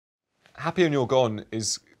Happy and You're Gone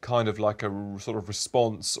is kind of like a sort of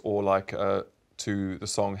response or like to the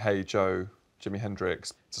song Hey Joe, Jimi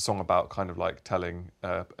Hendrix. It's a song about kind of like telling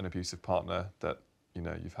an abusive partner that, you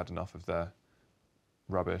know, you've had enough of their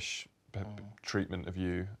rubbish treatment of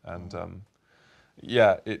you. And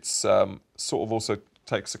yeah, it's sort of also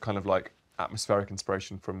takes a kind of like atmospheric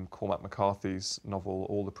inspiration from Cormac McCarthy's novel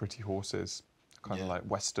All the Pretty Horses, kind of like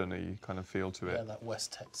western-y kind of feel to it. Yeah, that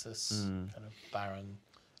West Texas kind of barren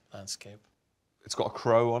landscape. It's got a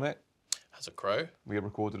crow on it. Has a crow. We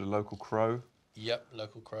recorded a local crow. Yep,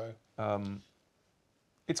 local crow.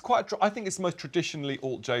 It's quite. I think it's the most traditionally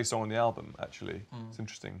altJ song on the album. Actually, it's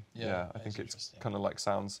interesting. Yeah, I think it's kind of like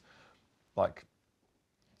sounds like,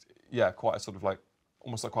 yeah, quite a sort of like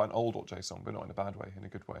almost like quite an old altJ song, but not in a bad way, in a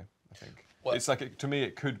good way. I think it's like to me,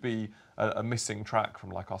 it could be a missing track from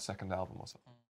like our second album or something.